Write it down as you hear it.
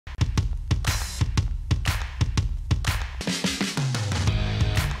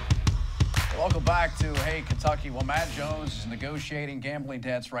Welcome back to Hey Kentucky. Well, Matt Jones is negotiating gambling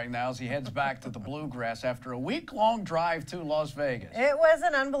debts right now as he heads back to the Bluegrass after a week-long drive to Las Vegas. It was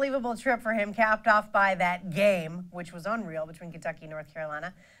an unbelievable trip for him, capped off by that game, which was unreal, between Kentucky and North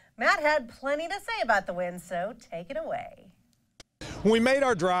Carolina. Matt had plenty to say about the win, so take it away. When we made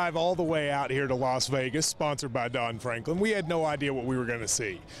our drive all the way out here to Las Vegas, sponsored by Don Franklin, we had no idea what we were going to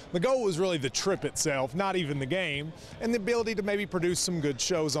see. The goal was really the trip itself, not even the game, and the ability to maybe produce some good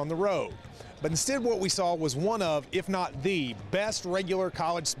shows on the road. But instead what we saw was one of, if not the, best regular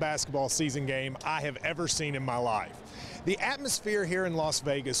college basketball season game I have ever seen in my life. The atmosphere here in Las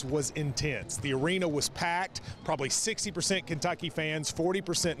Vegas was intense. The arena was packed, probably 60% Kentucky fans,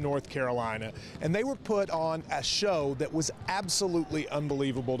 40% North Carolina, and they were put on a show that was absolutely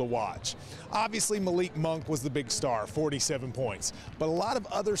unbelievable to watch. Obviously, Malik Monk was the big star, 47 points, but a lot of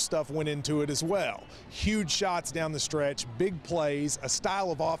other stuff went into it as well. Huge shots down the stretch, big plays, a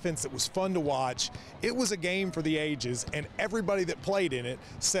style of offense that was fun to watch. It was a game for the ages, and everybody that played in it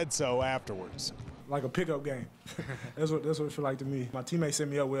said so afterwards. Like a pickup game. That's what it felt like to me. My teammates set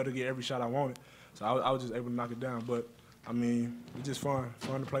me up well to get every shot I wanted, so I was just able to knock it down. But I mean, it's just fun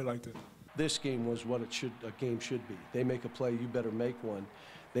to play like that. This game was what a game should be. They make a play, you better make one.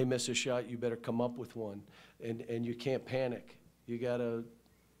 They miss a shot, you better come up with one. And you can't panic. You gotta,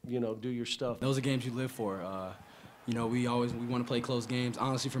 do your stuff. Those are games you live for. We want to play close games.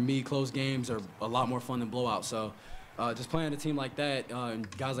 Honestly, for me, close games are a lot more fun than blowouts. So. Just playing a team like that, and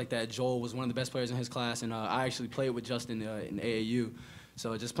guys like that. Joel was one of the best players in his class, and I actually played with Justin in AAU.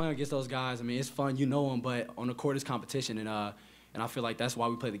 So just playing against those guys, I mean, it's fun, them, but on the court is competition, and I feel like that's why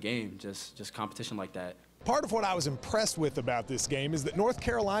we play the game, just competition like that. Part of what I was impressed with about this game is that North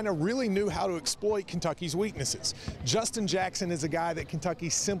Carolina really knew how to exploit Kentucky's weaknesses. Justin Jackson is a guy that Kentucky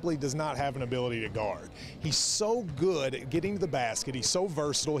simply does not have an ability to guard. He's so good at getting to the basket, he's so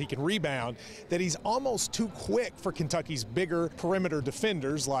versatile, he can rebound, that he's almost too quick for Kentucky's bigger perimeter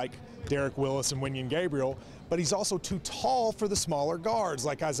defenders like Derek Willis and Wenyen Gabriel, but he's also too tall for the smaller guards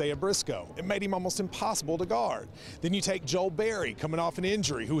like Isaiah Briscoe. It made him almost impossible to guard. Then you take Joel Berry, coming off an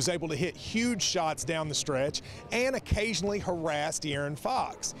injury, who was able to hit huge shots down the stretch and occasionally harass De'Aaron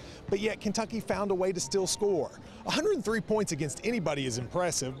Fox. But yet Kentucky found a way to still score. 103 points against anybody is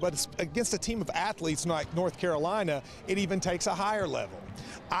impressive, but against a team of athletes like North Carolina, it even takes a higher level.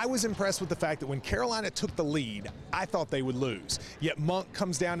 I was impressed with the fact that when Carolina took the lead, I thought they would lose. Yet Monk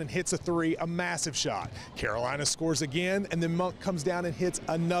comes down and hits a three, a massive shot. Carolina scores again, and then Monk comes down and hits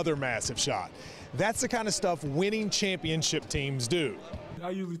another massive shot. That's the kind of stuff winning championship teams do. I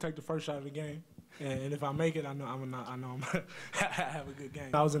usually take the first shot of the game, and if I make it, I know I'm gonna have a good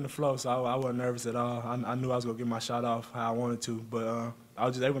game. I was in the flow, so I wasn't nervous at all. I knew I was gonna get my shot off how I wanted to, but I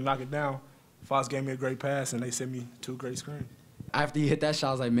was just able to knock it down. Fox gave me a great pass, and they sent me 2 great screens. After he hit that shot,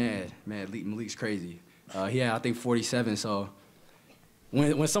 I was like, man, Malik's crazy. He had, I think, 47. So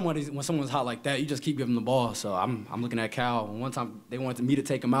when someone's hot like that, you just keep giving him the ball. So I'm looking at Cal. One time they wanted me to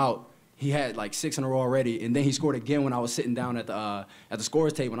take him out. He had like 6 in a row already, and then he scored again when I was sitting down at the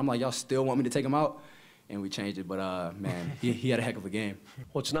scorer's table. And I'm like, y'all still want me to take him out? And we changed it. But man, he had a heck of a game.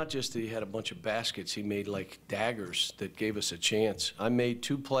 Well, it's not just that he had a bunch of baskets. He made like daggers that gave us a chance. I made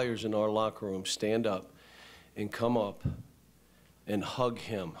 2 players in our locker room stand up and come up and hug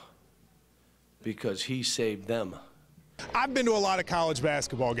him because he saved them. I've been to a lot of college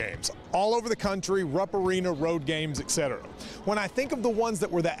basketball games, all over the country, Rupp Arena, road games, etc. When I think of the ones that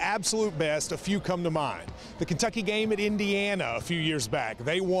were the absolute best, a few come to mind. The Kentucky game at Indiana a few years back.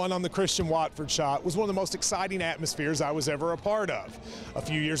 They won on the Christian Watford shot. It was one of the most exciting atmospheres I was ever a part of. A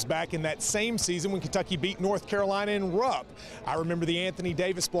few years back in that same season when Kentucky beat North Carolina in Rupp, I remember the Anthony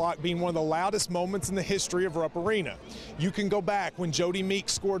Davis block being one of the loudest moments in the history of Rupp Arena. You can go back when Jody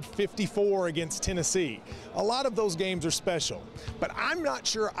Meeks scored 54 against Tennessee. A lot of those games are special, but I'm not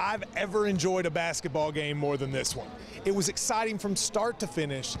sure I've ever enjoyed a basketball game more than this one. It was exciting from start to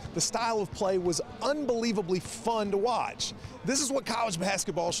finish. The style of play was unbelievably fun to watch. This is what college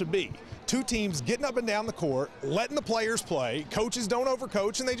basketball should be. 2 teams getting up and down the court, letting the players play, coaches don't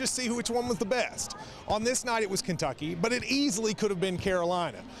overcoach, and they just see which one was the best. On this night it was Kentucky, but it easily could have been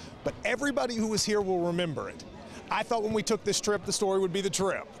Carolina. But everybody who was here will remember it. I thought when we took this trip, the story would be the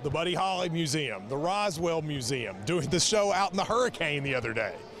trip, the Buddy Holly Museum, the Roswell Museum, doing the show out in the hurricane the other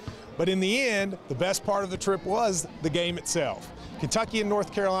day. But in the end, the best part of the trip was the game itself. Kentucky and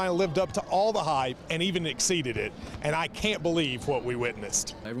North Carolina lived up to all the hype and even exceeded it, and I can't believe what we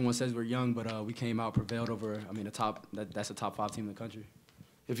witnessed. Everyone says we're young, but we came out, prevailed over, that's a top 5 team in the country.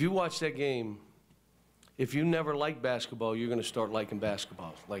 If you watch that game, if you never liked basketball, you're going to start liking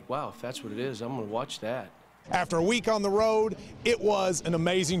basketball. Like, wow, if that's what it is, I'm going to watch that. After a week on the road, it was an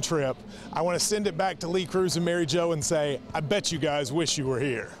amazing trip. I want to send it back to Lee Cruz and Mary Jo and say, I bet you guys wish you were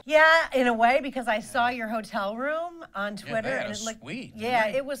here. Yeah, in a way, because I saw your hotel room on Twitter. Yeah, and it looked sweet. Yeah,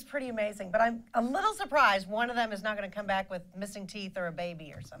 it was pretty amazing. But I'm a little surprised one of them is not going to come back with missing teeth or a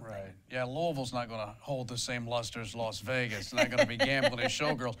baby or something. Right. Yeah, Louisville's not going to hold the same luster as Las Vegas. They're not going to be gambling as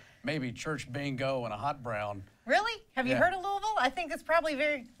showgirls. Maybe church bingo and a hot brown. Really? Have you Yeah. heard of Louisville? I think it's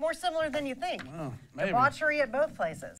probably more similar than you think. Maybe. Debauchery at both places.